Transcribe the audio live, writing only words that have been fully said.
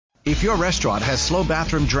If your restaurant has slow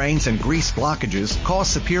bathroom drains and grease blockages, call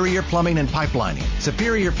Superior Plumbing and Pipelining.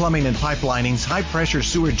 Superior Plumbing and Pipelining's high-pressure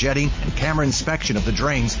sewer jetting and camera inspection of the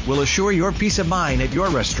drains will assure your peace of mind at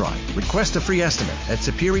your restaurant. Request a free estimate at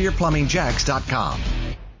SuperiorPlumbingJacks.com.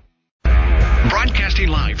 Broadcasting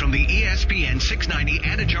live from the ESPN 690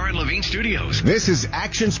 Anajar and Levine studios. This is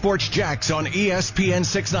Action Sports Jacks on ESPN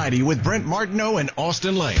 690 with Brent Martineau and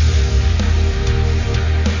Austin Lane.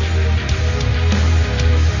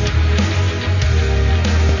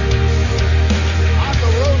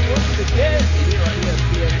 Again, here on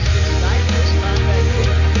ESPN 690, this time at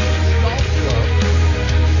King Golf Club.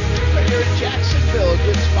 Right here in Jacksonville, a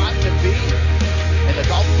good spot to be. And the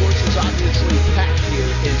golf course is obviously packed here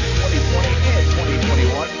in 2020 and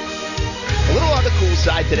 2021. A little on the cool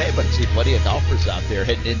side today, but I see plenty of golfers out there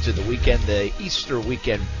heading into the weekend, the Easter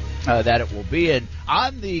weekend that it will be. And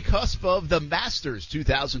on the cusp of the Masters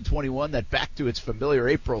 2021, that back to its familiar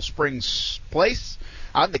April Springs place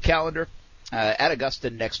on the calendar. At Augusta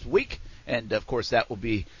next week, and of course that will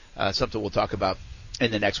be something we'll talk about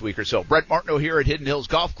in the next week or so. Brent Martineau here at Hidden Hills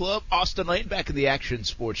Golf Club. Austin Lane back in the Action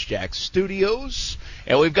Sports Jack studios,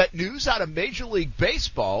 and we've got news out of Major League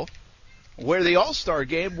Baseball where the All-Star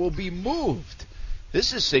Game will be moved.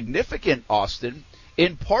 This is significant, Austin,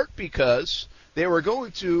 in part because they were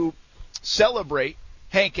going to celebrate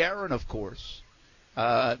Hank Aaron, of course,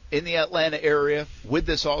 in the Atlanta area with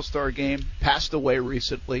this All-Star Game, passed away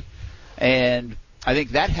recently. And I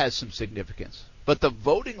think that has some significance. But the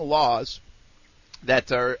voting laws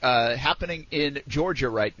that are happening in Georgia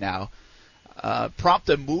right now prompt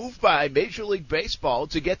a move by Major League Baseball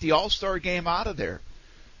to get the All-Star Game out of there.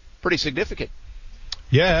 Pretty significant.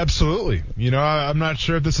 Yeah, absolutely. You know, I'm not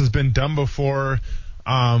sure if this has been done before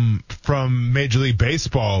from Major League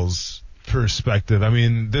Baseball's perspective. I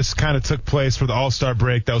mean, this kind of took place for the All-Star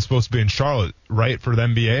break that was supposed to be in Charlotte, right, for the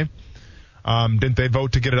NBA? Didn't they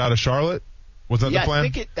vote to get it out of Charlotte? Was that the plan?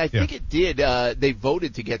 I think it did. They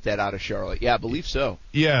voted to get that out of Charlotte. Yeah, I believe so.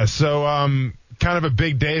 Yeah, so kind of a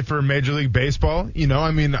big day for Major League Baseball. You know, I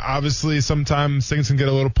mean, obviously sometimes things can get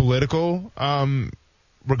a little political,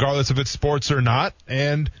 regardless if it's sports or not.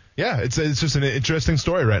 And, yeah, it's just an interesting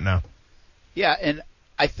story right now. Yeah, and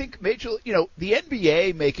I think the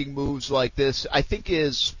NBA making moves like this, I think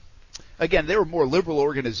is, again, they're a more liberal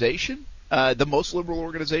organization. The most liberal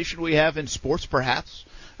organization we have in sports, perhaps.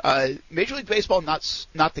 Major League Baseball, not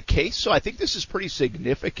the case. So I think this is pretty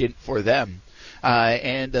significant for them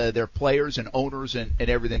and their players and owners and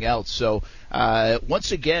everything else. So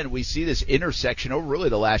once again, we see this intersection over really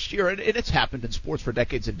the last year, and it's happened in sports for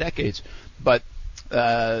decades and decades. But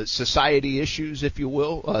society issues, if you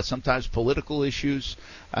will, sometimes political issues.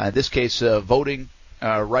 In this case, voting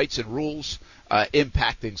rights and rules.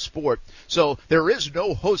 Impacting sport. So there is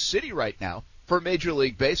no host city right now for Major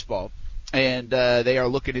League Baseball, and they are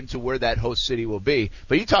looking into where that host city will be.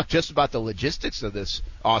 But you talk just about the logistics of this,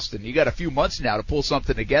 Austin. You got a few months now to pull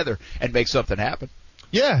something together and make something happen.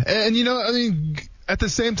 Yeah, and at the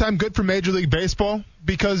same time, good for Major League Baseball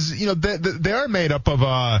because they are made up of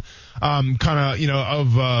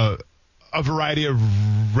a variety of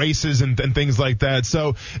races and things like that.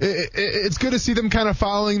 So it's good to see them kind of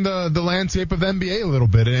following the landscape of the NBA a little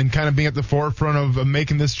bit and kind of being at the forefront of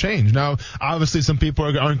making this change. Now, obviously, some people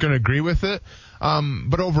aren't going to agree with it.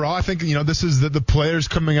 But overall, I think, this is the players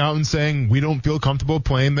coming out and saying we don't feel comfortable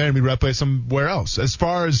playing there and we'd rather play somewhere else. As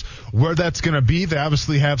far as where that's going to be, they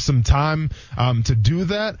obviously have some time to do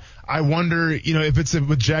that. I wonder, if it's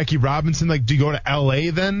with Jackie Robinson, do you go to L.A.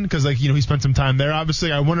 then? Because, he spent some time there,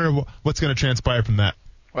 obviously. I wonder what's going to transpire from that.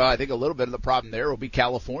 Well, I think a little bit of the problem there will be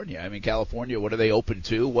California. I mean, California, what are they open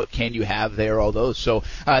to? What can you have there? All those. So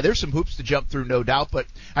there's some hoops to jump through, no doubt. But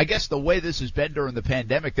I guess the way this has been during the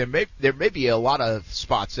pandemic, there may be a lot of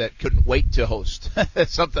spots that couldn't wait to host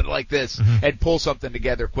something like this and pull something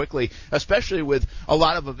together quickly, especially with a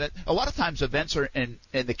lot of times events are in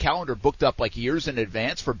the calendar booked up years in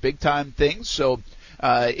advance for big time things. So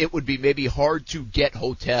it would be maybe hard to get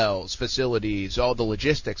hotels, facilities, all the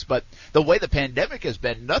logistics. But the way the pandemic has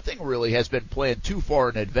been, nothing really has been planned too far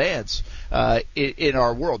in advance in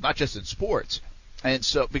our world, not just in sports. And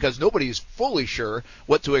so, because nobody is fully sure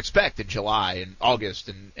what to expect in July and August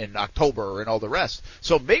and October and all the rest.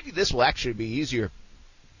 So maybe this will actually be easier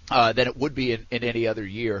than it would be in any other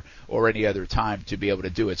year or any other time to be able to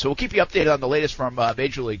do it. So we'll keep you updated on the latest from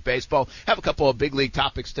Major League Baseball. Have a couple of big league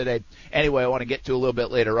topics today. Anyway, I want to get to a little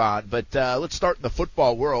bit later on. But let's start in the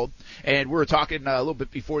football world. And we were talking a little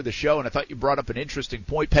bit before the show, and I thought you brought up an interesting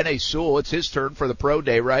point. Penei Sewell, it's his turn for the pro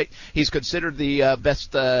day, right? He's considered the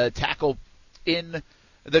best tackle in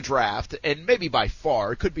the draft, and maybe by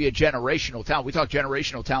far, it could be a generational talent. We talk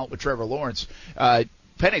generational talent with Trevor Lawrence.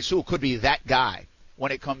 Penei Sewell could be that guy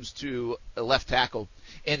when it comes to a left tackle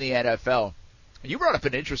in the NFL. You brought up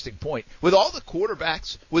an interesting point. With all the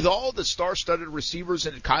quarterbacks, with all the star-studded receivers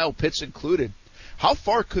and Kyle Pitts included, how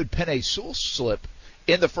far could Penei Sewell slip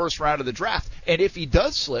in the first round of the draft? And if he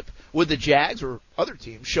does slip, would the Jags or other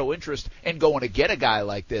teams show interest in going to get a guy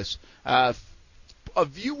like this? A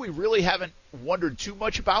view we really haven't wondered too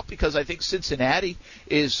much about, because I think Cincinnati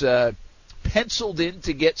is penciled in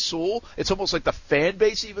to get Sewell. It's almost like the fan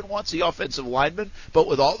base even wants the offensive lineman. But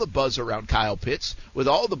with all the buzz around Kyle Pitts, with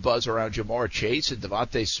all the buzz around Jamar Chase and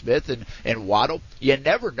Devontae Smith and Waddle, you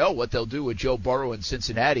never know what they'll do with Joe Burrow in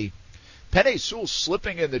Cincinnati. Penei Sewell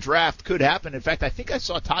slipping in the draft could happen. In fact, I think I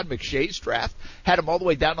saw Todd McShay's draft had him all the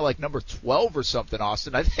way down to like number 12 or something,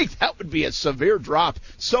 Austin. I think that would be a severe drop,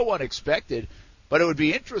 so unexpected. But it would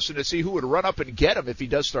be interesting to see who would run up and get him if he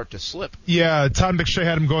does start to slip. Yeah, Todd McShay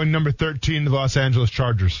had him going number 13 to the Los Angeles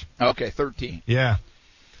Chargers. Okay, 13. Yeah.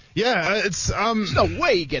 Yeah, it's there's no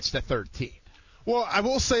way he gets to 13. Well, I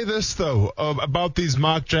will say this, though, about these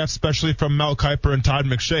mock drafts, especially from Mel Kiper and Todd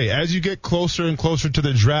McShay. As you get closer and closer to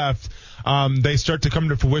the draft, they start to come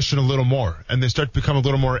to fruition a little more, and they start to become a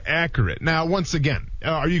little more accurate. Now, once again,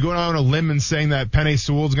 are you going on a limb and saying that Penei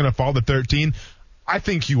Sewell is going to fall to 13? I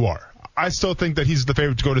think you are. I still think that he's the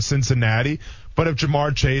favorite to go to Cincinnati. But if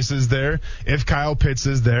Jamar Chase is there, if Kyle Pitts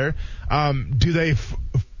is there, do they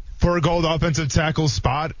forego the offensive tackle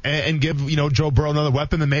spot and give, Joe Burrow another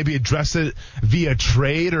weapon and maybe address it via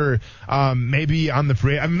trade or maybe on the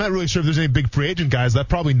free? I'm not really sure if there's any big free agent guys left.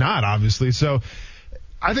 Probably not, obviously. So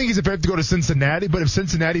I think he's a favorite to go to Cincinnati. But if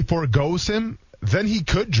Cincinnati forgoes him, then he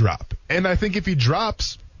could drop. And I think if he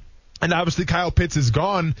drops, and obviously Kyle Pitts is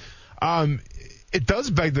gone, it does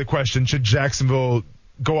beg the question, should Jacksonville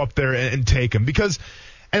go up there and take him? Because,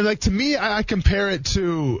 and like to me, I compare it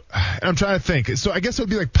to, and I'm trying to think. So I guess it would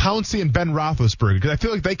be like Pouncey and Ben Roethlisberger, because I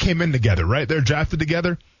feel like they came in together, right? They're drafted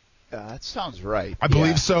together. That sounds right. I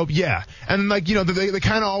believe so, yeah. And like, they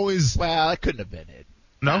kind of always. Well, that couldn't have been it.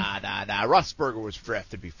 No? Nah. Roethlisberger was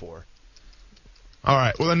drafted before. All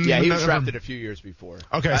right. Well, then. Yeah, he was drafted a few years before.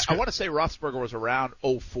 Okay. I want to say Roethlisberger was around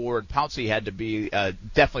 2004, and Pouncey had to be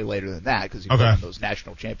definitely later than that because he played in those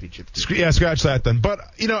national championships. Yeah, scratch that then. But,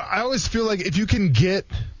 I always feel like if you can get,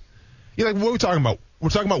 like what are we talking about? We're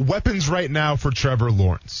talking about weapons right now for Trevor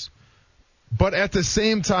Lawrence. But at the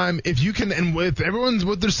same time, if you can, and with everyone's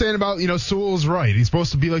what they're saying about, Sewell's right. He's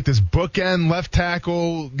supposed to be like this bookend left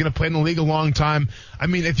tackle, going to play in the league a long time. I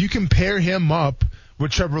mean, if you can pair him up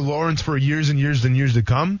with Trevor Lawrence for years and years and years to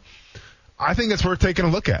come, I think that's worth taking a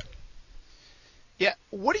look at. Yeah.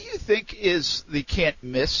 What do you think is the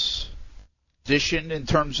can't-miss position in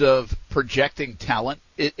terms of projecting talent?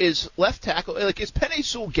 Is left tackle, is Penei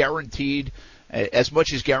Sewell guaranteed, as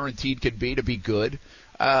much as guaranteed can be, to be good?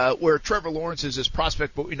 Where Trevor Lawrence is his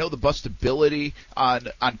prospect, but we know the bustability on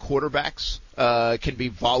quarterbacks can be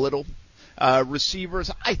volatile.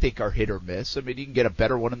 Receivers, I think, are hit or miss. I mean, you can get a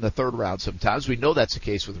better one in the third round sometimes. We know that's the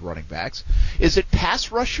case with running backs. Is it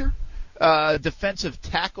pass rusher, defensive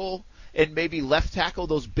tackle, and maybe left tackle,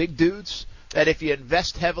 those big dudes, that if you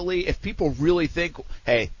invest heavily, if people really think,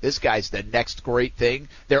 hey, this guy's the next great thing,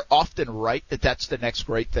 they're often right that that's the next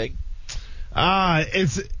great thing?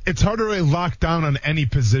 It's hard to really lock down on any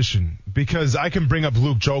position because I can bring up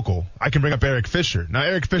Luke Jokel. I can bring up Eric Fisher. Now,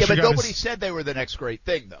 Eric Fisher. Yeah, but nobody said they were the next great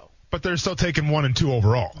thing, though. But they're still taking 1 and 2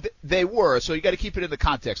 overall. They were, so you got to keep it in the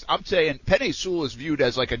context. I'm saying Penei Sewell is viewed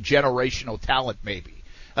as like a generational talent, maybe.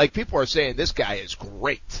 Like people are saying this guy is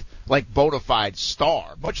great, like bona fide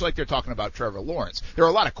star, much like they're talking about Trevor Lawrence. There are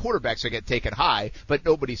a lot of quarterbacks that get taken high, but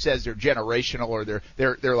nobody says they're generational or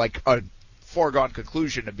they're like a foregone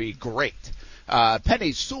conclusion to be great.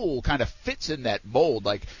 Penei Sewell kind of fits in that mold.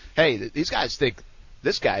 Like, hey, these guys think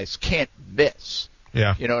this guy's can't miss.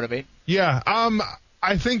 Yeah. You know what I mean? Yeah.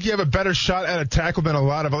 I think you have a better shot at a tackle than a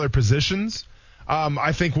lot of other positions.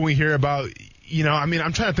 I think when we hear about,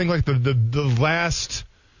 I'm trying to think like the last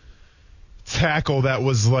tackle that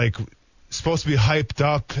was like supposed to be hyped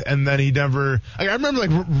up and then he never. I remember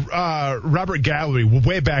like Robert Gallery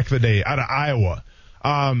way back in the day out of Iowa.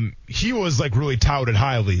 He was like really touted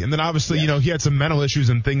highly, and then obviously, he had some mental issues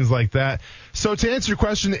and things like that. So to answer your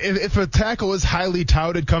question, if a tackle is highly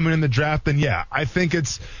touted coming in the draft, then yeah, I think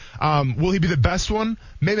it's, will he be the best one?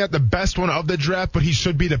 Maybe not the best one of the draft, but he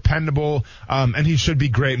should be dependable, and he should be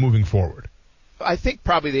great moving forward. I think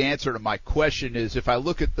probably the answer to my question is if I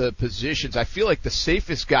look at the positions, I feel like the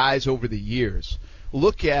safest guys over the years,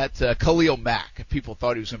 look at Khalil Mack. People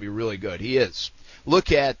thought he was going to be really good. He is.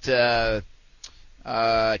 Look at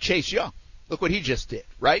Chase Young. Look what he just did,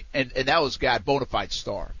 right? And that was a bona fide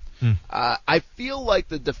star. I feel like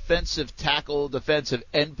the defensive tackle, defensive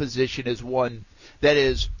end position is one that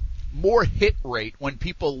is more hit rate when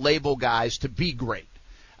people label guys to be great.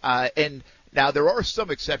 And now there are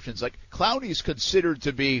some exceptions. Like Clowney's considered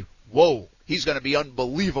to be, whoa, he's going to be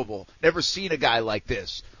unbelievable. Never seen a guy like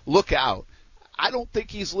this. Look out. I don't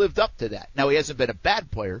think he's lived up to that. Now, he hasn't been a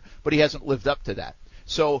bad player, but he hasn't lived up to that.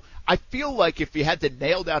 So I feel like if you had to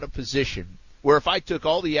nail down a position where if I took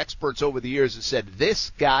all the experts over the years and said,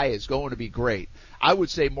 this guy is going to be great, I would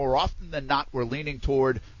say more often than not we're leaning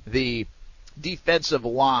toward the defensive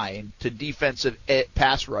line to defensive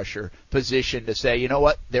pass rusher position to say, you know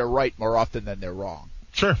what, they're right more often than they're wrong.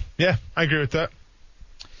 Sure. Yeah, I agree with that.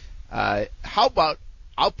 How about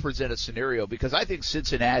I'll present a scenario because I think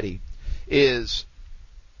Cincinnati is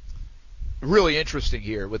really interesting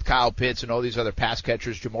here with Kyle Pitts and all these other pass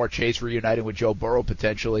catchers, Jamar Chase reuniting with Joe Burrow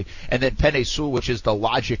potentially, and then Penei Sewell, which is the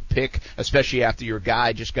logic pick, especially after your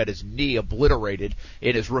guy just got his knee obliterated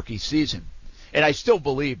in his rookie season. And I still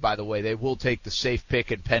believe, by the way, they will take the safe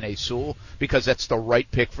pick in Penei Sewell because that's the right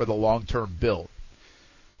pick for the long-term build.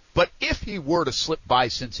 But if he were to slip by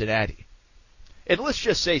Cincinnati, and let's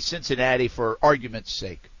just say Cincinnati, for argument's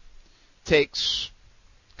sake, takes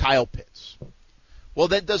Kyle Pitts, well,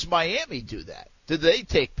 then does Miami do that? Do they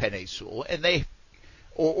take Penei Sewell and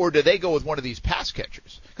or do they go with one of these pass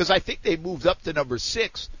catchers? Because I think they moved up to number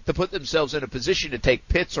 6 to put themselves in a position to take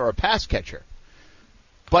Pitts or a pass catcher.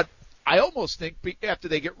 But I almost think after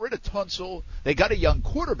they get rid of Tunsil, they got a young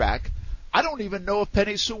quarterback. I don't even know if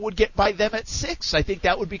Penei Sewell would get by them at 6. I think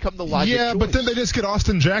that would become the logic choice. But then they just get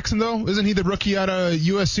Austin Jackson, though. Isn't he the rookie out of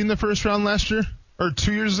USC in the first round last year? Or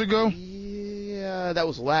 2 years ago? Yeah, that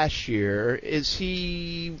was last year.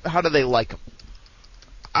 How do they like him?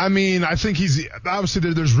 I mean, I think he's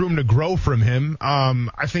obviously there's room to grow from him.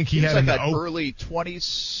 I think he had like an early 20s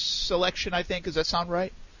selection, I think. Does that sound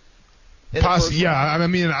right? Yeah, I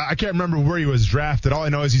mean, I can't remember where he was drafted. All I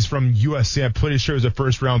know is he's from USC. I'm pretty sure it was a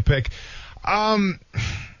first-round pick. I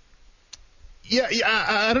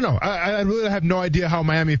don't know. I really have no idea how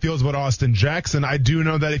Miami feels about Austin Jackson. I do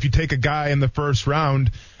know that if you take a guy in the first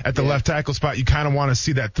round at the left tackle spot, you kind of want to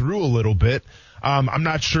see that through a little bit. I'm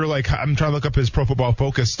not sure, I'm trying to look up his Pro Football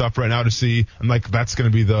Focus stuff right now to see, that's going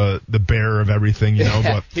to be the bear of everything,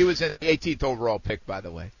 But he was the 18th overall pick, by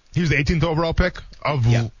the way. He was the 18th overall pick of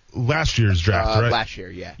last year's draft, right? Last year,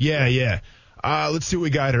 yeah. Yeah. Let's see what we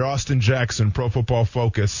got here. Austin Jackson, Pro Football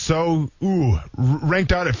Focus. So,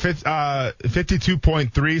 ranked out at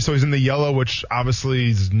 52.3, so he's in the yellow, which obviously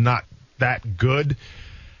is not that good.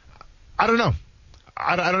 I don't know.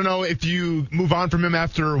 I don't know if you move on from him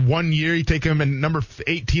after 1 year, you take him in number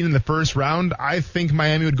 18 in the first round. I think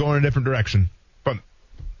Miami would go in a different direction. But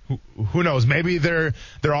who knows? Maybe they're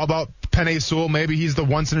all about Penei Sewell. Maybe he's the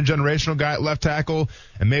once-in-a-generational guy at left tackle,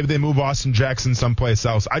 and maybe they move Austin Jackson someplace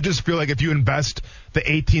else. I just feel like if you invest the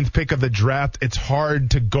 18th pick of the draft, it's hard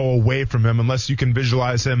to go away from him unless you can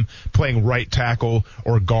visualize him playing right tackle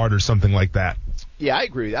or guard or something like that. Yeah, I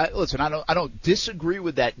agree. Listen, I don't disagree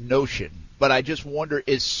with that notion, but I just wonder,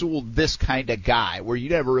 is Sewell this kind of guy where you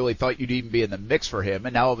never really thought you'd even be in the mix for him,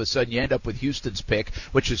 and now all of a sudden you end up with Houston's pick,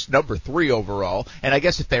 which is number 3 overall. And I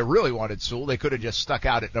guess if they really wanted Sewell, they could have just stuck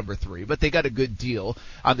out at number 3, but they got a good deal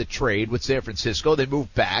on the trade with San Francisco. They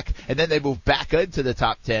moved back, and then they moved back into the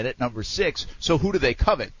top 10 at number 6. So who do they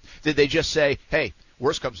covet? Did they just say, hey,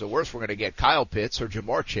 worst comes to worst, we're going to get Kyle Pitts or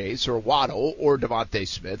Jamar Chase or Waddle or Devontae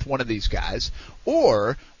Smith, one of these guys?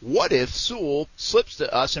 Or what if Sewell slips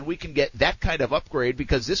to us and we can get that kind of upgrade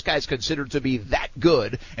because this guy's considered to be that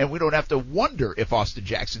good and we don't have to wonder if Austin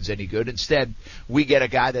Jackson's any good. Instead, we get a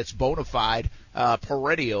guy that's bona fide,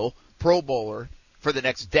 perennial Pro Bowler for the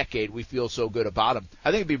next decade. We feel so good about him. I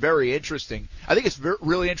think it'd be very interesting. I think it's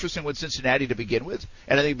really interesting with Cincinnati to begin with,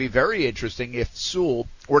 and I think it'd be very interesting if Sewell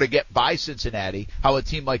were to get by Cincinnati, how a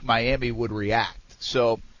team like Miami would react.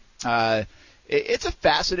 So it's a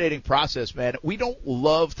fascinating process, man. We don't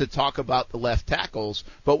love to talk about the left tackles,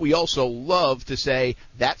 but we also love to say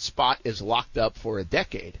that spot is locked up for a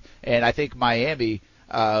decade. And I think Miami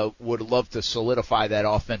would love to solidify that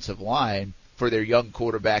offensive line for their young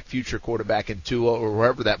quarterback, future quarterback in Tua or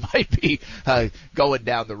wherever that might be going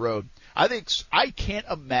down the road. I can't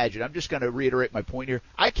imagine, I'm just going to reiterate my point here,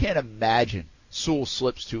 I can't imagine Sewell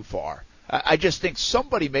slips too far. I just think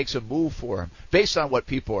somebody makes a move for him based on what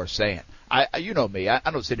people are saying. You know me,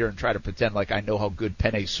 I don't sit here and try to pretend like I know how good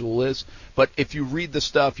Penei Sewell is, but if you read the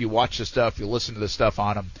stuff, you watch the stuff, you listen to the stuff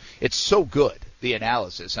on him, it's so good, the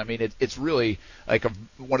analysis. I mean, it's really like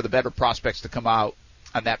one of the better prospects to come out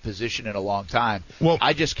on that position in a long time. Well,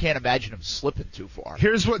 I just can't imagine him slipping too far.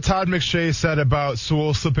 Here's what Todd McShay said about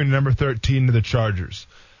Sewell slipping to number 13 to the Chargers.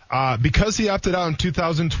 Because he opted out in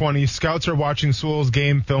 2020, scouts are watching Sewell's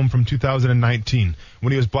game film from 2019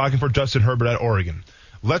 when he was blocking for Justin Herbert at Oregon.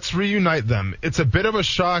 Let's reunite them. It's a bit of a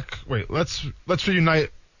shock. Let's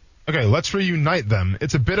reunite. Okay, let's reunite them.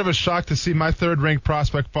 It's a bit of a shock to see my third-ranked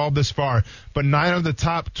prospect fall this far, but 9 of the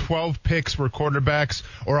top 12 picks were quarterbacks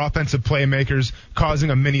or offensive playmakers,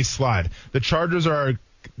 causing a mini slide. The Chargers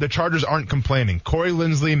aren't complaining. Corey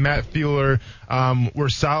Linsley, Matt Fuller were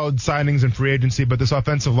solid signings in free agency, but this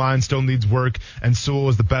offensive line still needs work, and Sewell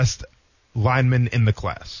is the best lineman in the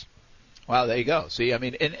class. Well, there you go. See, I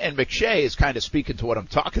mean, and McShay is kind of speaking to what I'm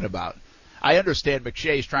talking about. I understand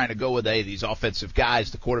McShay's trying to go with, these offensive guys,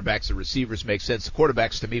 the quarterbacks, the receivers make sense. The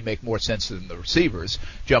quarterbacks, to me, make more sense than the receivers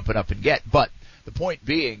jumping up and get. But the point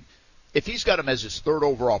being, if he's got him as his third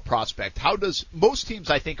overall prospect, most teams,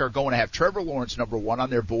 I think, are going to have Trevor Lawrence number 1 on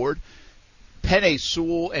their board, Penei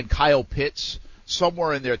Sewell and Kyle Pitts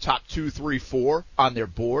somewhere in their top 2, 3, 4 on their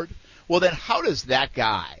board. Well, then how does that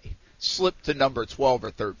guy slip to number 12 or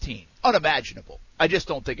 13? Unimaginable. I just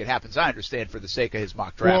don't think it happens. I understand for the sake of his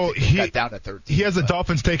mock draft, he got down to 13. He has the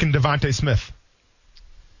Dolphins taking Devontae Smith.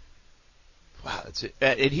 Wow, that's it.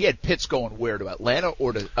 And he had Pitts going where, to Atlanta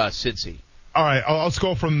or to Cincy? All right, I'll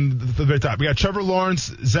go from the very top. We got Trevor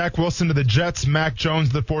Lawrence, Zach Wilson to the Jets, Mac Jones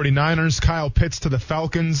to the 49ers, Kyle Pitts to the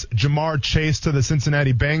Falcons, Jamar Chase to the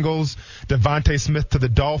Cincinnati Bengals, Devontae Smith to the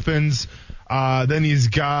Dolphins. Then he's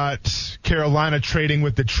got Carolina trading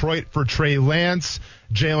with Detroit for Trey Lance.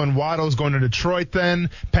 Jalen Waddle's going to Detroit then.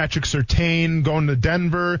 Patrick Surtain going to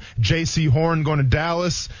Denver. J.C. Horn going to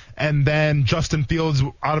Dallas. And then Justin Fields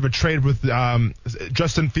out of a trade with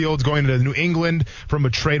Justin Fields going to New England from a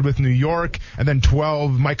trade with New York. And then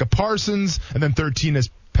 12, Micah Parsons. And then 13 is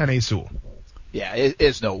Penei Sewell. Yeah,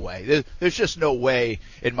 there's no way. There's just no way,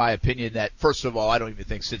 in my opinion, that, first of all, I don't even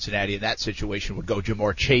think Cincinnati in that situation would go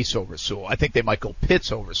Jamar Chase over Sewell. I think they might go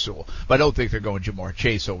Pitts over Sewell, but I don't think they're going Jamar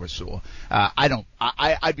Chase over Sewell.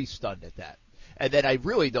 I'd be stunned at that. And then I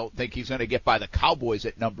really don't think he's going to get by the Cowboys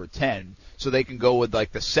at number 10, so they can go with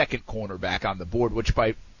like the second cornerback on the board, which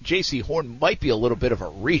by J.C. Horn might be a little bit of a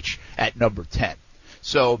reach at number 10.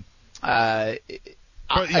 So, but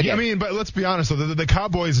let's be honest, though, the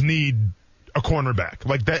Cowboys need a cornerback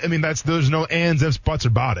like that. I mean, there's no ands, ifs, buts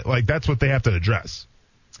about it. Like, that's what they have to address.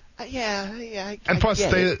 Yeah. And plus,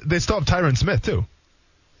 they still have Tyron Smith too.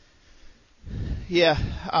 Yeah.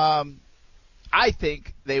 I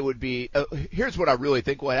think they would be. Here's what I really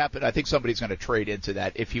think will happen. I think somebody's going to trade into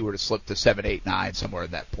that if he were to slip to 7, 8, 9 somewhere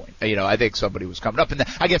at that point. I think somebody was coming up, and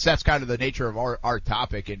I guess that's kind of the nature of our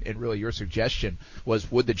topic. And really, your suggestion was: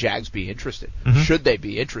 would the Jags be interested? Mm-hmm. Should they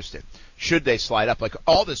be interested? Should they slide up? Like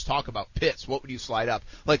all this talk about Pitts, what would you slide up?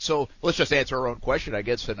 Like, so let's just answer our own question, I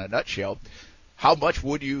guess, in a nutshell. How much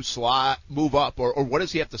would you move up, or what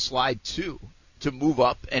does he have to slide to move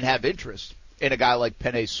up and have interest in a guy like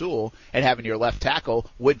Penei Sewell and having your left tackle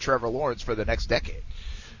with Trevor Lawrence for the next decade?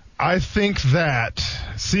 I think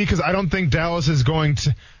because I don't think Dallas is going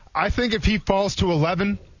to. I think if he falls to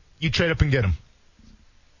 11, you trade up and get him.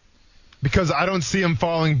 Because I don't see him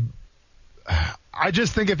falling. I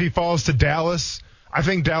just think if he falls to Dallas, I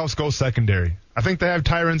think Dallas goes secondary. I think they have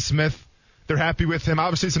Tyron Smith. They're happy with him.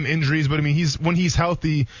 Obviously some injuries, but I mean, when he's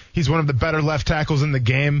healthy, he's one of the better left tackles in the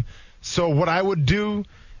game. So what I would do,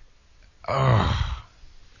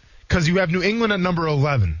 because you have New England at number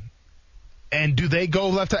 11. And do they go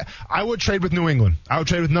left? I would trade with New England. I would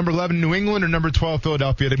trade with number 11 New England or number 12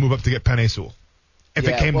 Philadelphia to move up to get Penei Sewell, if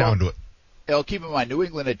it came down to it. Keep in mind, New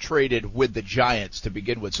England had traded with the Giants to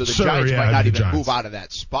begin with, so the Giants might not even move out of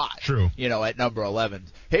that spot. True. At number 11.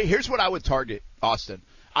 Hey, here's what I would target, Austin.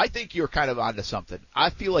 I think you're kind of onto something. I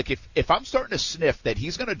feel like if I'm starting to sniff that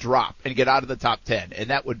he's going to drop and get out of the top 10, and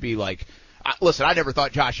that would be like, listen, I never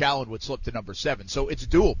thought Josh Allen would slip to number 7, so it's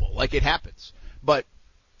doable. Like, it happens. But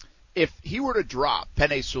if he were to drop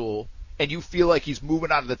Penei Sewell and you feel like he's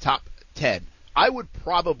moving out of the top 10, I would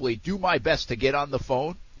probably do my best to get on the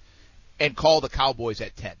phone and call the Cowboys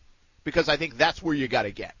at 10, because I think that's where you got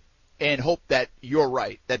to get, and hope that you're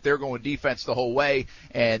right, that they're going defense the whole way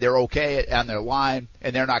and they're okay on their line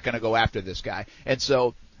and they're not going to go after this guy. And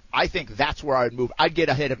so I think that's where I'd move. I'd get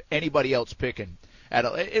ahead of anybody else picking.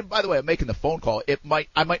 And by the way, I'm making the phone call.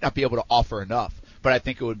 I might not be able to offer enough, but I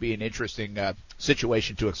think it would be an interesting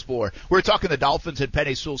situation to explore. We're talking the Dolphins and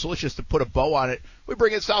Penei Sewell, so let's just to put a bow on it. We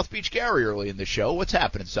bring in South Beach Gary early in the show. What's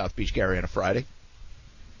happening, South Beach Gary, on a Friday?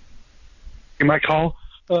 My call.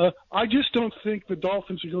 I just don't think the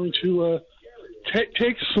Dolphins are going to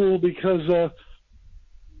take Sewell because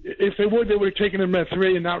if they would have taken them at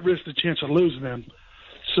 3 and not risked the chance of losing them.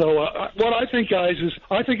 So what I think, guys, is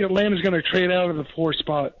I think Atlanta's going to trade out of the 4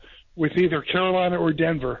 spot with either Carolina or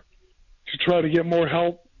Denver to try to get more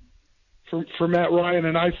help for Matt Ryan,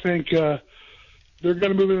 and I think they're going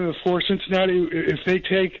to move into the 4. Cincinnati, if they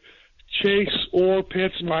take Chase or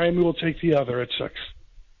Pitts, Miami will take the other at 6.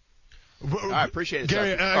 I appreciate it,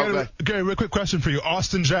 Gary. Gary, real quick question for you.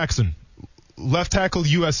 Austin Jackson, left tackle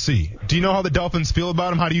USC. Do you know how the Dolphins feel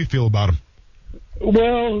about him? How do you feel about him?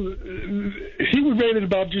 Well, he was rated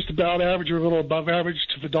just about average or a little above average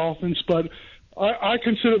to the Dolphins, but I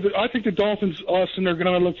think the Dolphins, Austin, are going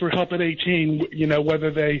to look for help at 18.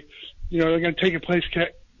 Whether they're going to take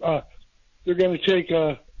they're going to take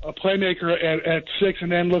a playmaker at 6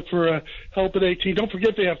 and then look for help at 18. Don't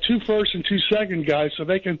forget they have 2 first and 2 second guys, so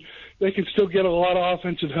they can still get a lot of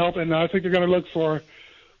offensive help. And I think they're going to look for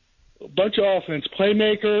a bunch of offense,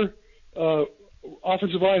 playmaker,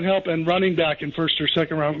 offensive line help, and running back in first or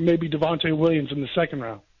second round. Maybe Devontae Williams in the second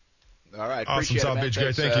round. All right, awesome appreciate it,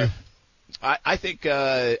 Gary. Thank you. I think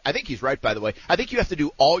he's right, by the way. I think you have to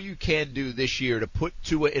do all you can do this year to put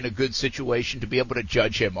Tua in a good situation to be able to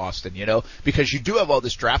judge him, Austin, because you do have all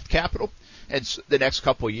this draft capital and the next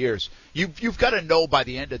couple of years. You've got to know by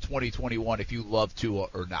the end of 2021 if you love Tua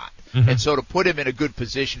or not. Mm-hmm. And so to put him in a good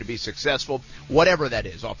position to be successful, whatever that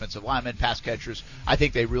is, offensive linemen, pass catchers, I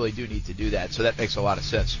think they really do need to do that. So that makes a lot of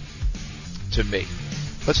sense to me.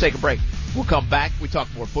 Let's take a break. We'll come back. We talk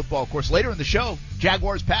more football, of course. Later in the show,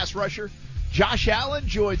 Jaguars pass rusher Josh Allen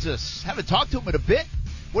joins us. Haven't talked to him in a bit.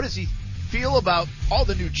 What does he feel about all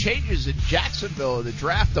the new changes in Jacksonville? The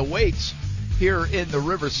draft awaits here in the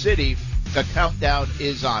River City. The countdown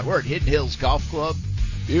is on. We're at Hidden Hills Golf Club.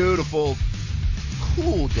 Beautiful,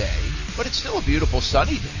 cool day, but it's still a beautiful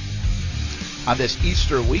sunny day on this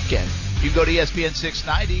Easter weekend. You can go to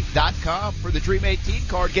ESPN690.com for the Dream 18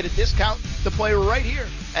 card. Get a discount to play right here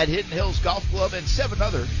at Hidden Hills Golf Club and 7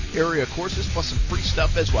 other area courses, plus some free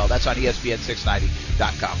stuff as well. That's on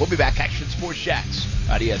ESPN690.com. We'll be back. Action Sports Shacks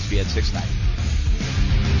on ESPN 690.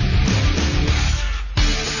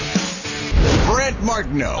 Brent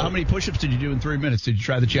Martineau. How many push-ups did you do in 3 minutes? Did you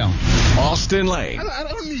try the challenge? Austin Lane. I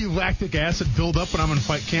don't need lactic acid build up when I'm in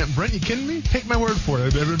fight camp. Brent, you kidding me? Take my word for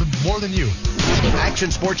it. I've more than you. Action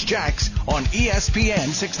Sports Jacks on ESPN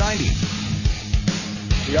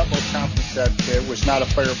 690. The utmost confidence that it was not a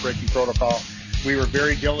player-breaking protocol. We were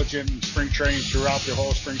very diligent in spring training throughout the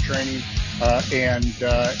whole spring training, and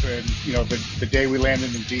the day we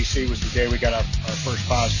landed in D.C. was the day we got our first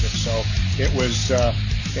positive. So it was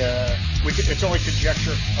it's only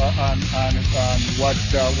conjecture on what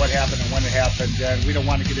happened and when it happened, and we don't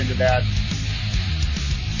want to get into that.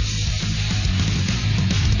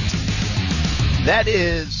 That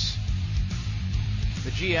is the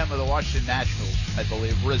GM of the Washington Nationals, I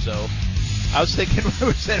believe, Rizzo. I was thinking when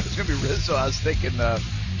we said it was going to be Rizzo, I was thinking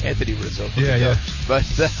Anthony Rizzo. Yeah. But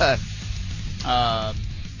I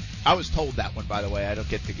was told that one, by the way. I don't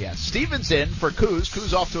get to guess. Steven's in for Kuz.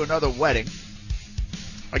 Kuz off to another wedding.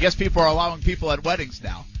 I guess people are allowing people at weddings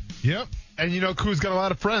now. Yep. And, Kuz got a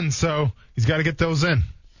lot of friends, so he's got to get those in.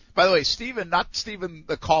 By the way, Steven, not Steven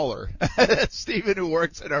the caller. Steven who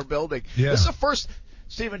works in our building. Yeah. This is the first.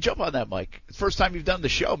 Steven, jump on that mic. It's the first time you've done the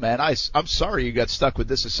show, man. I'm sorry you got stuck with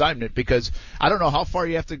this assignment because I don't know how far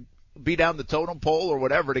you have to be down the totem pole or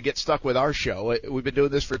whatever to get stuck with our show. We've been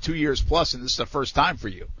doing this for 2 years plus, and this is the first time for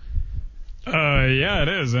you. Yeah, it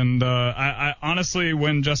is. And I honestly,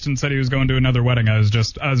 when Justin said he was going to another wedding, I was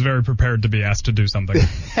very prepared to be asked to do something.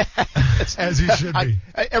 As you should be.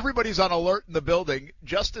 Everybody's on alert in the building.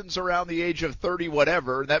 Justin's around the age of 30,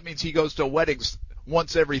 whatever, and that means he goes to weddings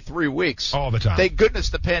once every 3 weeks. All the time. Thank goodness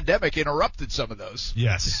the pandemic interrupted some of those.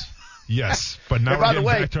 Yes. But now we're getting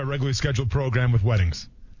back to our regularly scheduled program with weddings.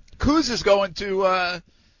 Kuz is going to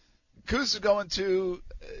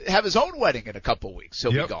have his own wedding in a couple weeks.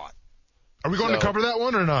 He'll be gone. Are we going to cover that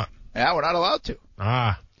one or not? Yeah, we're not allowed to.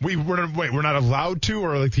 We're not allowed to,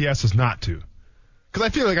 or like he asked us not to? Because I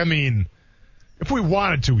feel like, if we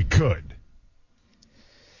wanted to, we could.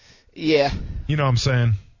 Yeah. You know what I'm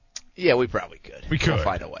saying? Yeah, we probably could. We could. We'll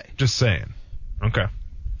find a way. Just saying. Okay.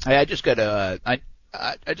 Hey, I just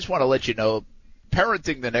want to let you know,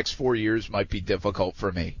 parenting the next 4 years might be difficult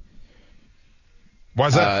for me.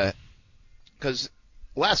 Why's that? Because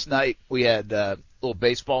last night we had a little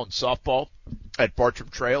baseball and softball at Bartram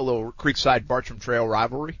Trail, a little Creekside Bartram Trail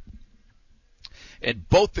rivalry. And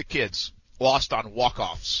both the kids lost on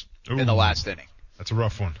walk-offs in the last inning. That's a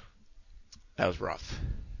rough one. That was rough.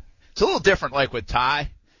 It's a little different like with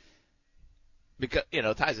Ty. Because,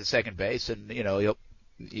 Ty's at second base and, he'll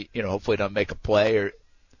hopefully don't make a play or,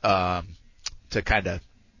 to kind of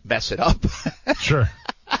mess it up. Sure.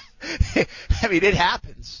 I mean, it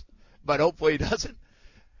happens, but hopefully he doesn't.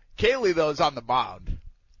 Kaylee, though, is on the mound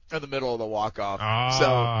in the middle of the walk-off.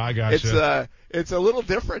 So I gotcha. It's a little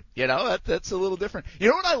different, you know. That's a little different. You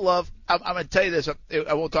know what I love? I'm going to tell you this.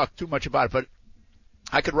 I won't talk too much about it, but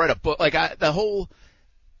I could write a book. Like I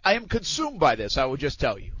am consumed by this. I will just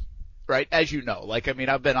tell you, right? As you know, like I mean,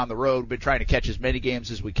 I've been on the road, been trying to catch as many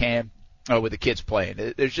games as we can with the kids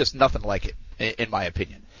playing. There's just nothing like it, in my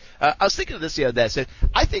opinion. I was thinking of this the other day. I said,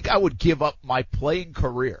 I think I would give up my playing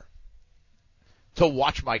career to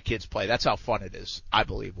watch my kids play. That's how fun it is, I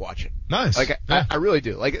believe, watching. Nice. Like I really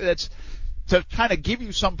do. Like that's to kind of give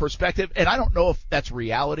you some perspective. And I don't know if that's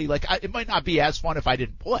reality. Like it might not be as fun if I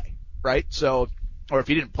didn't play, right? So, or if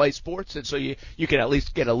you didn't play sports, and so you can at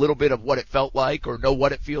least get a little bit of what it felt like or know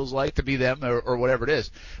what it feels like to be them or whatever it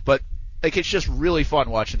is. But like it's just really fun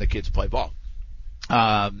watching the kids play ball.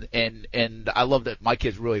 And I love that my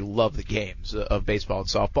kids really love the games of baseball and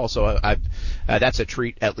softball. So that's a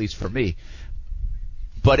treat, at least for me.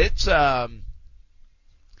 But it's, I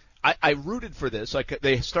rooted for this. Like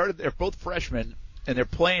they're both freshmen and they're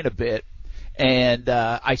playing a bit. And,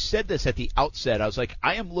 I said this at the outset. I was like,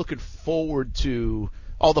 I am looking forward to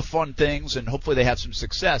all the fun things and hopefully they have some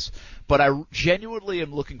success. But I genuinely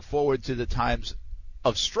am looking forward to the times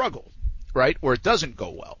of struggle, right? Where it doesn't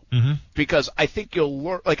go well. Mm-hmm. Because I think you'll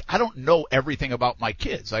learn, like, I don't know everything about my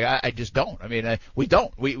kids. Like, I just don't. I mean, we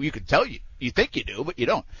don't. We can tell you. You think you do, but you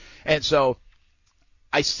don't. And so,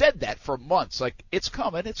 I said that for months, like, it's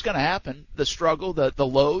coming, it's going to happen, the struggle, the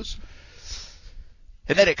lows.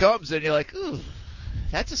 And then it comes, and you're like, ooh,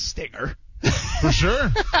 that's a stinger. For sure.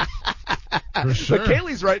 For sure. But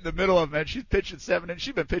Kaylee's right in the middle of it, man. She's pitching 7, and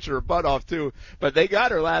she's been pitching her butt off, too. But they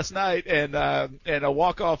got her last night, and a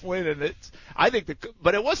walk-off win, and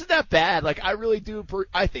but it wasn't that bad. Like, I really do,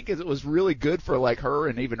 I think it was really good for, like, her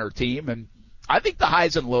and even her team, and I think the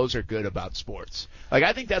highs and lows are good about sports. Like,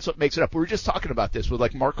 I think that's what makes it up. We were just talking about this with,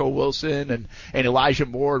 like, Marco Wilson and Elijah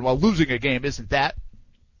Moore, and while losing a game isn't that,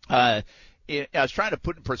 I was trying to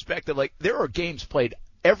put in perspective, like, there are games played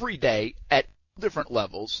every day at different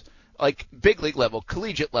levels, like big league level,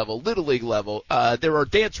 collegiate level, little league level. There are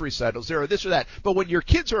dance recitals, there are this or that. But when your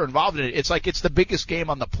kids are involved in it, it's like it's the biggest game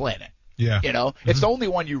on the planet. Yeah. You know, it's the only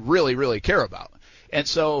one you really, really care about. And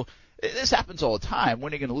so this happens all the time,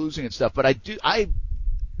 winning and losing and stuff. But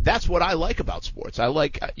that's what I like about sports. I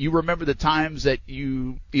like, you remember the times that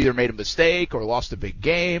you either made a mistake or lost a big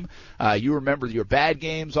game. You remember your bad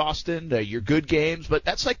games, Austin, your good games. But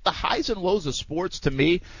that's like the highs and lows of sports to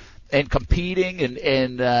me, and competing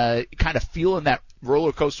and kind of feeling that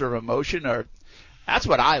roller coaster of emotion. That's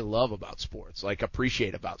what I love about sports, like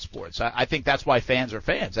appreciate about sports. I think that's why fans are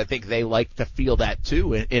fans. I think they like to feel that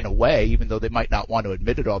too in a way, even though they might not want to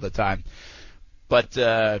admit it all the time. But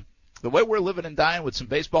the way we're living and dying with some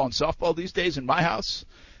baseball and softball these days in my house,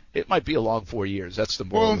 it might be a long 4 years. That's the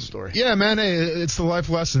moral of the story. Yeah, man, it's the life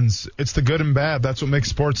lessons. It's the good and bad. That's what makes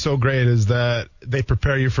sports so great, is that they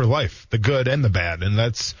prepare you for life, the good and the bad. And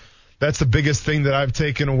that's the biggest thing that I've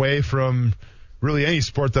taken away from really any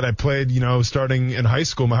sport that I played, you know, starting in high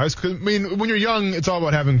school. I mean, when you're young, it's all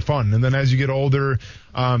about having fun. And then as you get older,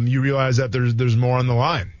 you realize that there's more on the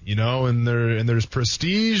line, you know, and there's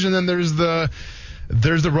prestige, and then there's the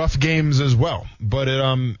rough games as well. But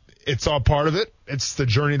it's all part of it. It's the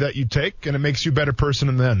journey that you take, and it makes you a better person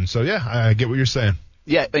in the end. So, yeah, I get what you're saying.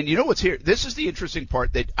 Yeah, and you know what's here? This is the interesting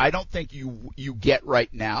part that I don't think you get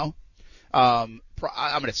right now. I'm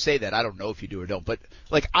going to say that. I don't know if you do or don't, but,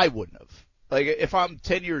 like, I wouldn't have. Like, if I'm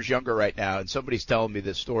 10 years younger right now and somebody's telling me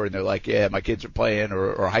this story and they're like, yeah, my kids are playing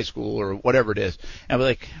or high school or whatever it is, and I'm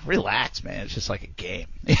like, relax, man. It's just like a game.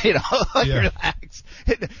 You know, like, yeah. Relax.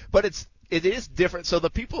 But it is different. So the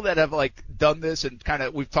people that have, like, done this and kind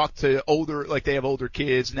of, we've talked to older, like, they have older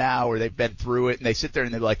kids now or they've been through it, and they sit there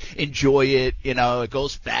and they're like, enjoy it, you know, it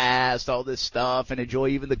goes fast, all this stuff, and enjoy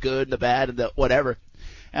even the good and the bad and the whatever.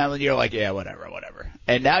 And then you're like, yeah, whatever.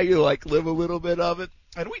 And now you, like, live a little bit of it.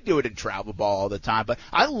 And we do it in travel ball all the time. But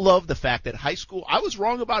I love the fact that I was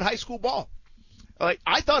wrong about high school ball. Like,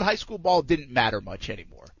 I thought high school ball didn't matter much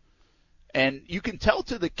anymore. And you can tell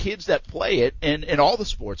to the kids that play it in all the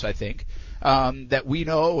sports, I think, that we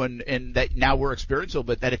know and that now we're experiencing,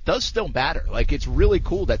 but that it does still matter. Like, it's really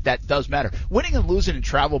cool that does matter. Winning and losing in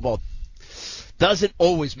travel ball doesn't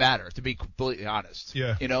always matter, to be completely honest.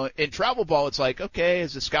 Yeah. You know, in travel ball, it's like, okay,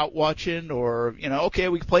 is the scout watching? Or, you know, okay,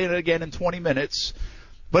 we can play it again in 20 minutes.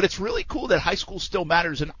 But it's really cool that high school still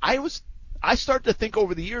matters. And I started to think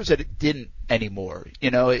over the years that it didn't anymore. You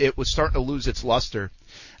know, it was starting to lose its luster.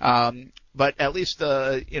 But at least,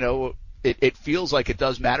 you know, it feels like it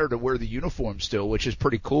does matter to wear the uniform still, which is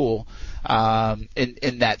pretty cool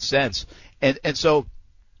in that sense. And so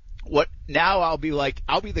what now I'll be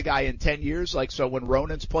the guy in 10 years, like, so when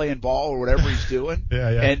Ronan's playing ball or whatever he's doing,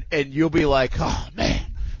 and you'll be like, oh man,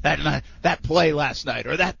 that play last night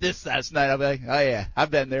or this last night. I'll be like, oh yeah, I've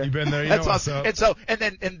been there. You've been there. You that's know what's up.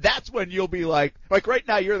 And that's when you'll be like right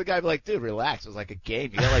now you're the guy like, dude, relax. It's like a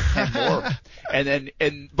game. You got like 10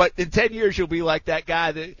 more. But in 10 years you'll be like that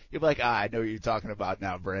guy that you'll be like, I know what you're talking about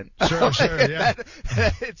now, Brent. Sure, yeah.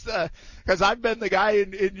 It's because I've been the guy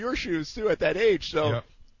in your shoes too at that age. So. Yep.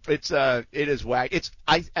 It is whack.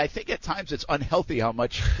 I think at times it's unhealthy how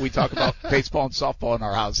much we talk about baseball and softball in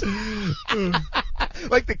our house.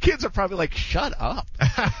 Like the kids are probably like, shut up.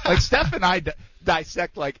 Like Steph and I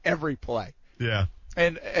dissect like every play. Yeah.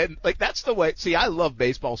 And like that's the way. See, I love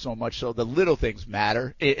baseball so much, so the little things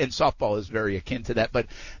matter. And softball is very akin to that, but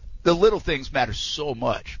the little things matter so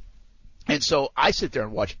much. And so I sit there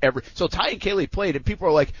and watch so Ty and Kaylee played, and people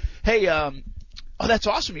are like, hey, oh, that's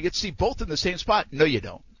awesome. You get to see both in the same spot. No, you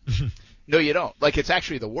don't. No, you don't. Like, it's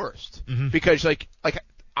actually the worst. Because, like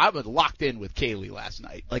I was locked in with Kaylee last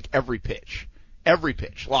night. Like, every pitch,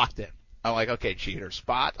 locked in. I'm like, okay, she hit her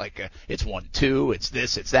spot. Like, it's 1-2, it's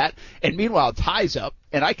this, it's that. And meanwhile, Ty's up,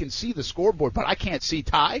 and I can see the scoreboard, but I can't see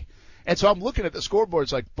Ty. And so I'm looking at the scoreboard.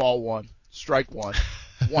 It's like ball 1, strike 1,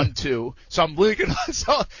 1-2. So I'm looking.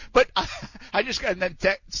 But I just got, and then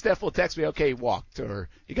Steph will text me, okay, he walked, or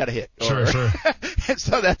you got to hit. Sure. And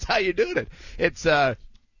so that's how you do it. It's,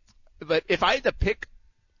 but if I had to pick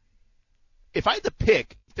if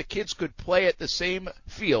the kids could play at the same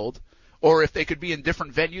field or if they could be in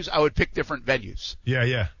different venues, I would pick different venues.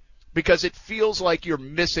 Yeah. Because it feels like you're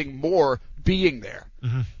missing more being there.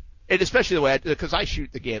 And especially the way because I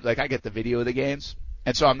shoot the games, like I get the video of the games,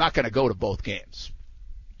 and so I'm not going to go to both games.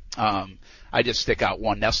 I just stick out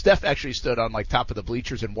one. Now Steph actually stood on like top of the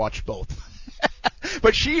bleachers and watched both.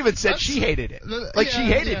 But she even said she hated it. She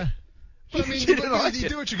hated it. But, I mean, you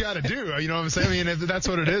do what you got to do. You know what I'm saying? I mean, that's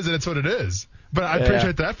what it is, and it's what it is. But I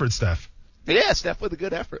appreciate the effort, Steph. Yeah, Steph with a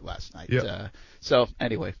good effort last night. Yep. So,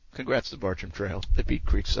 anyway, congrats to Bartram Trail. They beat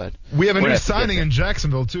Creekside. We have a new signing in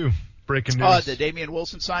Jacksonville, too. Breaking news. The Damian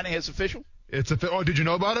Wilson signing is official? Oh, did you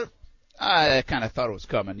know about it? I kind of thought it was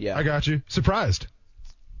coming, yeah. I got you. Surprised?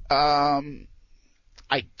 I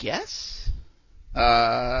guess.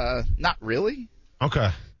 Not really.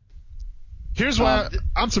 Okay. Here's why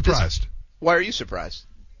I'm surprised. Why are you surprised?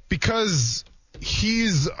 Because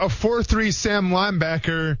he's a 4'3" Sam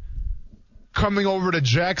linebacker coming over to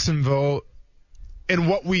Jacksonville in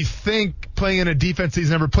what we think playing in a defense he's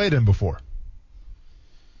never played in before.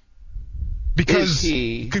 Is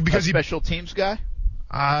he a special teams guy?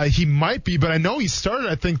 He might be, but I know he started,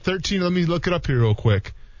 I think, 13. Let me look it up here real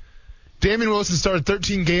quick. Damian Wilson started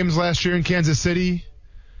 13 games last year in Kansas City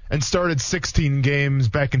and started 16 games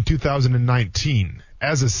back in 2019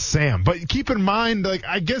 as a Sam. But keep in mind, like,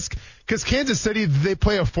 I guess, because Kansas City, they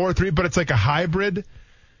play a 4-3, but it's like a hybrid.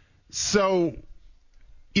 So,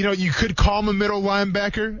 you could call him a middle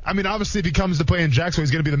linebacker. I mean, obviously, if he comes to play in Jacksonville,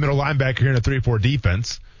 he's going to be the middle linebacker here in a 3-4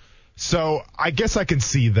 defense. So, I guess I can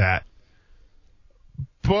see that.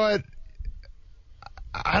 But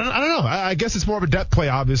I don't know. I guess it's more of a depth play,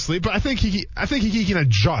 obviously. But I think he can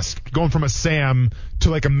adjust going from a Sam to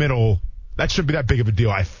like a middle. That shouldn't be that big of a deal,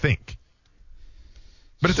 I think.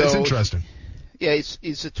 But it's interesting. Yeah,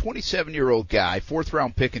 he's a 27-year-old guy,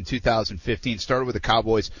 4th-round pick in 2015. Started with the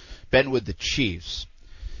Cowboys, been with the Chiefs.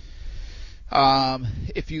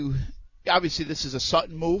 Obviously this is a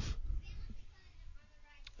Sutton move.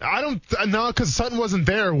 I don't know, because Sutton wasn't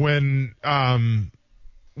there when.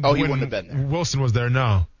 He wouldn't have been there. Wilson was there,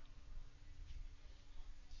 no.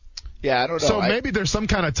 Yeah, I don't know. So maybe there's some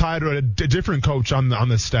kind of tie to a different coach on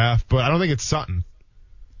the staff, but I don't think it's Sutton.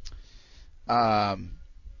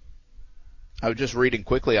 I was just reading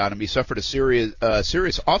quickly on him. He suffered a serious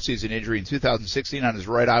offseason injury in 2016 on his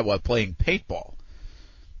right eye while playing paintball.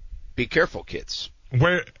 Be careful, kids.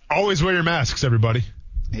 Always wear your masks, everybody.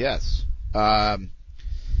 Yes.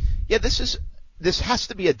 This has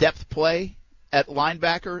to be a depth play at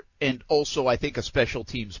linebacker, and also I think a special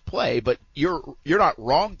teams play. But you're not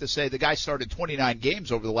wrong to say the guy started 29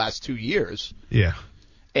 games over the last 2 years. Yeah.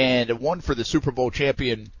 And won for the Super Bowl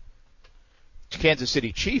champion Kansas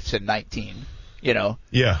City Chiefs in 19.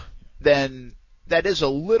 Yeah. Then that is a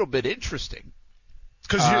little bit interesting.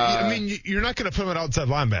 Because you're not going to put him at outside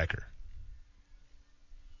linebacker.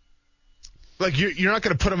 Like you're not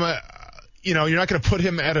going to put him at. You're not going to put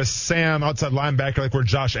him at a Sam outside linebacker like where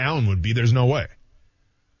Josh Allen would be. There's no way.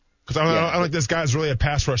 Because I don't think this guy's really a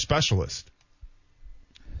pass rush specialist.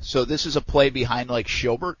 So this is a play behind like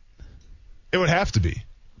Schobert? It would have to be.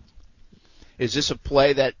 Is this a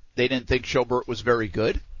play that they didn't think Schobert was very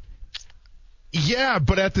good? Yeah,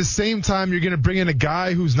 but at the same time, you're going to bring in a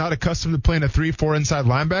guy who's not accustomed to playing a 3-4 inside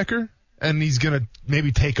linebacker, and he's going to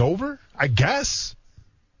maybe take over, I guess.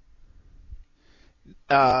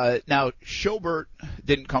 Now, Schobert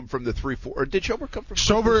didn't come from the 3-4. Or did Schobert come from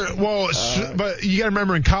Schobert? Well, but you got to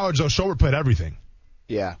remember in college, though, Schobert played everything.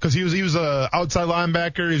 Yeah. Because he was a outside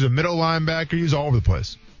linebacker, he was a middle linebacker, he was all over the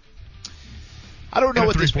place. I don't know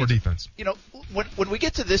what this means. Defense. You know, when we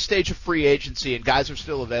get to this stage of free agency and guys are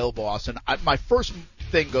still available, Austin, my first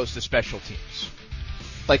thing goes to special teams.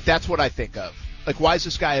 Like, that's what I think of. Like, why is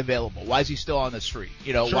this guy available? Why is he still on the street?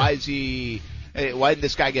 You know, sure. why didn't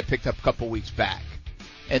this guy get picked up a couple weeks back?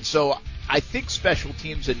 And so I think special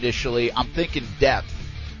teams initially, I'm thinking depth.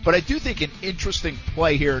 But I do think an interesting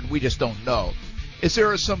play here, and we just don't know, is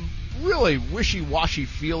there are some really wishy-washy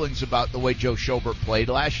feelings about the way Joe Schobert played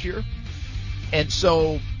last year. And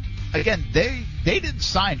so, again, they didn't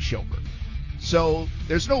sign Schobert. So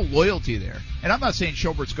there's no loyalty there. And I'm not saying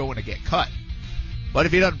Schobert's going to get cut. But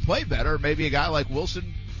if he doesn't play better, maybe a guy like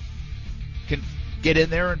Wilson can get in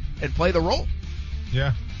there and play the role.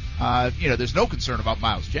 Yeah. There's no concern about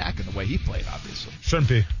Myles Jack and the way he played, obviously. Shouldn't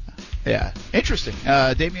be. Yeah. Interesting.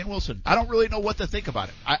 Damian Wilson. I don't really know what to think about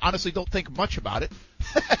it. I honestly don't think much about it.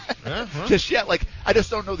 Just yet. Like, I just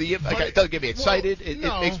don't know it doesn't get me excited.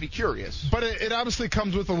 Well, it makes me curious. But it obviously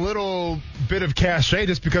comes with a little bit of cachet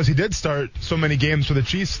just because he did start so many games for the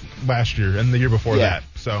Chiefs last year and the year before that.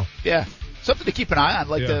 So yeah. Something to keep an eye on. I'd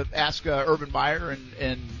like to ask Urban Meyer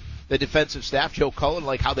and the defensive staff, Joe Cullen,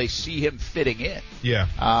 like how they see him fitting in. Yeah.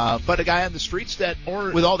 But a guy on the streets that,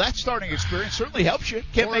 with all that starting experience, certainly helps you.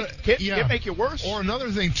 Can't make you worse. Or another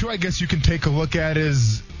thing, too, I guess you can take a look at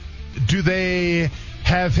is, do they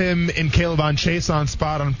have him in Caleb Chase-on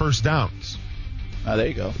spot on first downs? There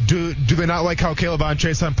you go. Do they not like how Caleb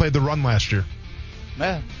Chase-on played the run last year?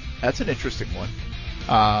 Yeah, that's an interesting one.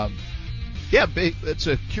 It's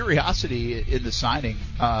a curiosity in the signing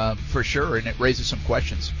for sure, and it raises some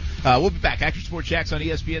questions. We'll be back. Action Sports Jacks on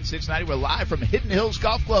ESPN 690. We're live from Hidden Hills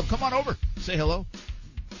Golf Club. Come on over. Say hello.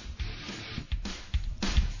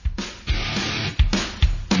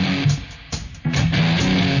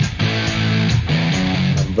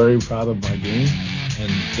 I'm very proud of my game,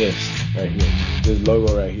 and this right here, this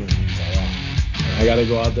logo right here means a lot. And I got to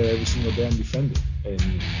go out there every single day and defend it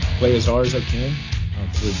and play as hard as I can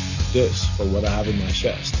for this, for what I have in my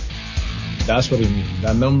chest. That's what it means.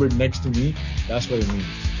 That number next to me, that's what it means.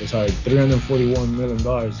 It's hard. $341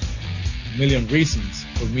 million reasons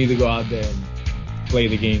for me to go out there and play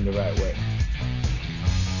the game the right way.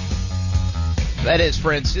 That is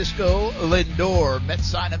Francisco Lindor. Mets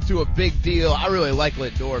signed him to a big deal. I really like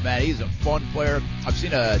Lindor, man. He's a fun player. I've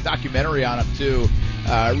seen a documentary on him, too.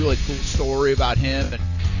 A really cool story about him. And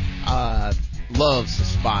loves to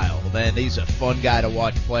smile, man. He's a fun guy to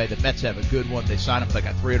watch play. The Mets have a good one. They signed him for like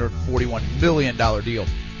a $341 million deal.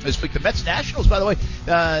 This week, the Mets Nationals, by the way,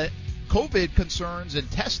 COVID concerns and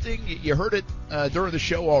testing. You heard it during the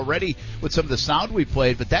show already with some of the sound we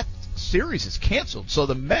played, but that series is canceled. So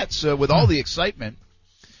the Mets, with all the excitement,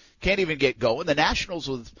 can't even get going. The Nationals,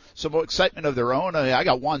 with some more excitement of their own. I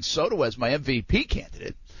got Juan Soto as my MVP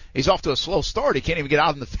candidate. He's off to a slow start. He can't even get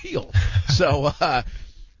out in the field. So,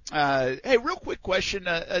 hey, real quick question.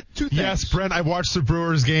 Two things. Yes, Brent, I watched the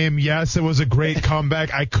Brewers game. Yes, it was a great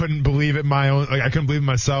comeback. I couldn't believe it. I couldn't believe it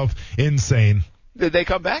myself. Insane. Did they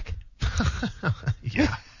come back?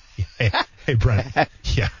 Yeah. Hey, Brent.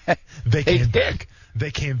 Yeah. They came back.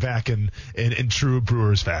 They came back in true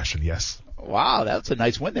Brewers fashion. Yes. Wow, that's a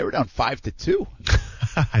nice win. They were down 5-2.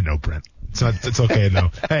 I know, Brent. It's okay though.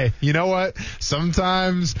 Hey, you know what?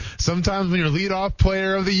 Sometimes when your leadoff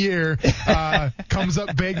player of the year comes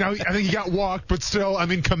up big. Now I think he got walked, but still, I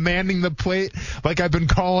mean, commanding the plate like I've been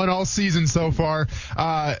calling all season so far.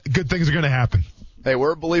 Good things are going to happen. Hey,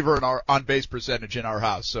 we're a believer in our on-base percentage in our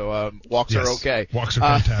house, so walks are okay. Walks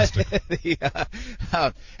are fantastic.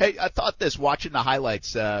 Hey, I thought this watching the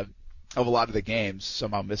highlights of a lot of the games.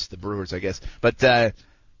 Somehow missed the Brewers, I guess. But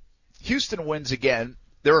Houston wins again.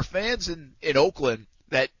 There are fans in Oakland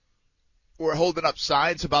that were holding up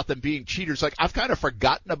signs about them being cheaters. Like, I've kind of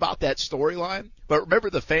forgotten about that storyline. But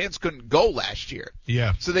remember, the fans couldn't go last year.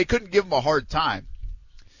 Yeah. So they couldn't give them a hard time.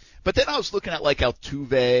 But then I was looking at, like,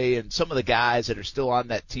 Altuve and some of the guys that are still on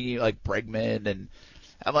that team, like Bregman. And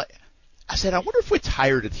I said, I wonder if we're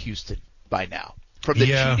tired of Houston by now. From the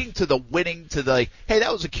cheating to the winning to the, like, hey,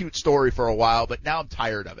 that was a cute story for a while, but now I'm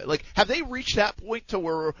tired of it. Like, have they reached that point to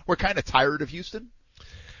where we're kind of tired of Houston?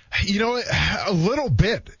 You know, a little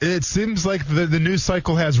bit. It seems like the news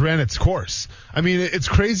cycle has ran its course. I mean, it's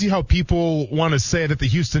crazy how people want to say that the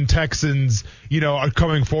Houston Texans, are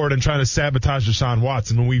coming forward and trying to sabotage Deshaun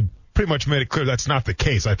Watson when we pretty much made it clear that's not the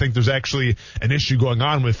case. I think there's actually an issue going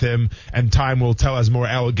on with him, and time will tell as more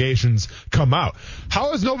allegations come out.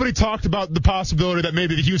 How has nobody talked about the possibility that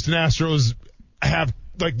maybe the Houston Astros have,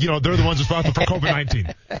 they're the ones responsible for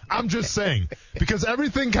COVID-19? I'm just saying, because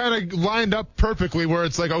everything kind of lined up perfectly where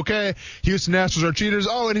it's like, okay, Houston Astros are cheaters.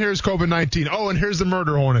 Oh, and here's COVID-19. Oh, and here's the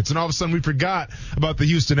murder hornets. And all of a sudden we forgot about the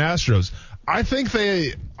Houston Astros.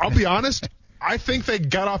 I'll be honest, I think they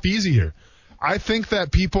got off easy here. I think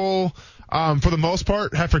that people, for the most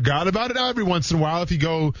part, have forgot about it. Now, every once in a while, if you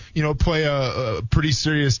go, play a pretty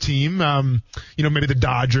serious team, maybe the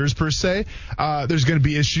Dodgers per se, there's going to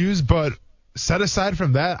be issues. But set aside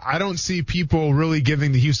from that, I don't see people really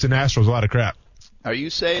giving the Houston Astros a lot of crap. Are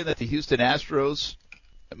you saying that the Houston Astros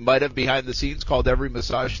might have behind the scenes called every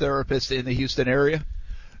massage therapist in the Houston area?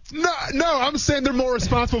 No, I'm saying they're more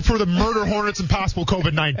responsible for the murder hornets and possible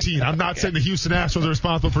COVID-19. I'm not saying the Houston Astros are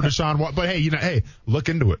responsible for Deshaun Watson, but hey, look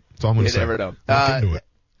into it. That's all I'm going to say. You never know. Look into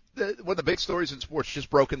it. One of the big stories in sports just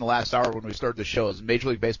broke in the last hour when we started the show is Major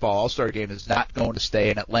League Baseball All-Star Game is not going to stay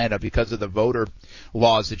in Atlanta because of the voter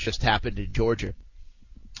laws that just happened in Georgia.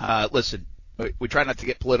 Listen, we try not to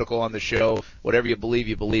get political on the show. Whatever you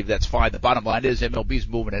believe, that's fine. The bottom line is MLB's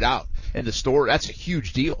moving it out. And the store, that's a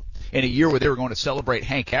huge deal. In a year where they were going to celebrate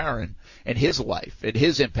Hank Aaron and his life and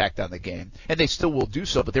his impact on the game, and they still will do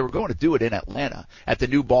so, but they were going to do it in Atlanta at the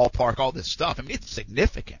new ballpark, all this stuff. I mean, it's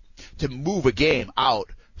significant to move a game out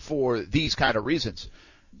for these kind of reasons.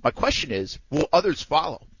 My question is, will others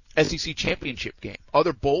follow? SEC championship game,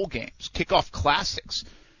 other bowl games, kickoff classics.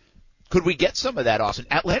 Could we get some of that, Austin?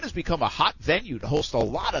 Atlanta's become a hot venue to host a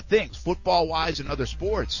lot of things, football-wise and other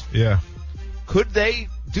sports. Yeah. Could they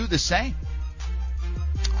do the same?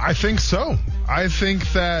 I think so. I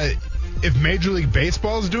think that if Major League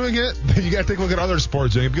Baseball is doing it, then you got to take a look at other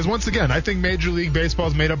sports doing it. Because once again, I think Major League Baseball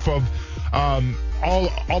is made up of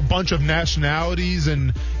all bunch of nationalities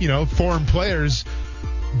and foreign players,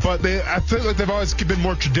 but I feel like they've always been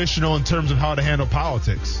more traditional in terms of how to handle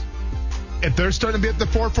politics. If they're starting to be at the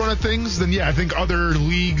forefront of things, then yeah, I think other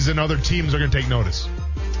leagues and other teams are going to take notice.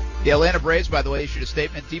 The Atlanta Braves, by the way, issued a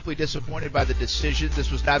statement deeply disappointed by the decision.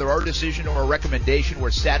 This was neither our decision nor a recommendation.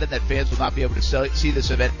 We're saddened that fans will not be able to see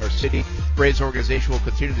this event in our city. Braves organization will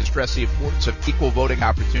continue to stress the importance of equal voting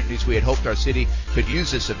opportunities. We had hoped our city could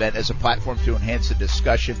use this event as a platform to enhance the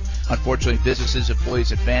discussion. Unfortunately, businesses,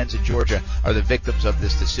 employees, and fans in Georgia are the victims of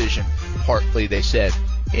this decision, partly, they said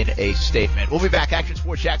in a statement. We'll be back. Action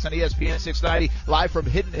Sports Jacks on ESPN 690, live from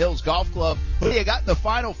Hidden Hills Golf Club. Who do you got in the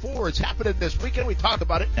Final Four? It's happening this weekend. We talk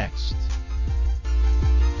about it next.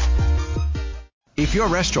 If your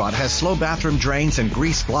restaurant has slow bathroom drains and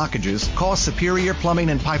grease blockages, call Superior Plumbing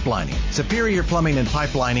and Pipelining. Superior Plumbing and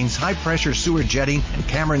Pipelining's high-pressure sewer jetting and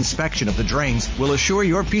camera inspection of the drains will assure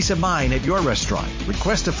your peace of mind at your restaurant.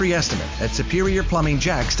 Request a free estimate at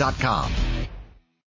SuperiorPlumbingJacks.com.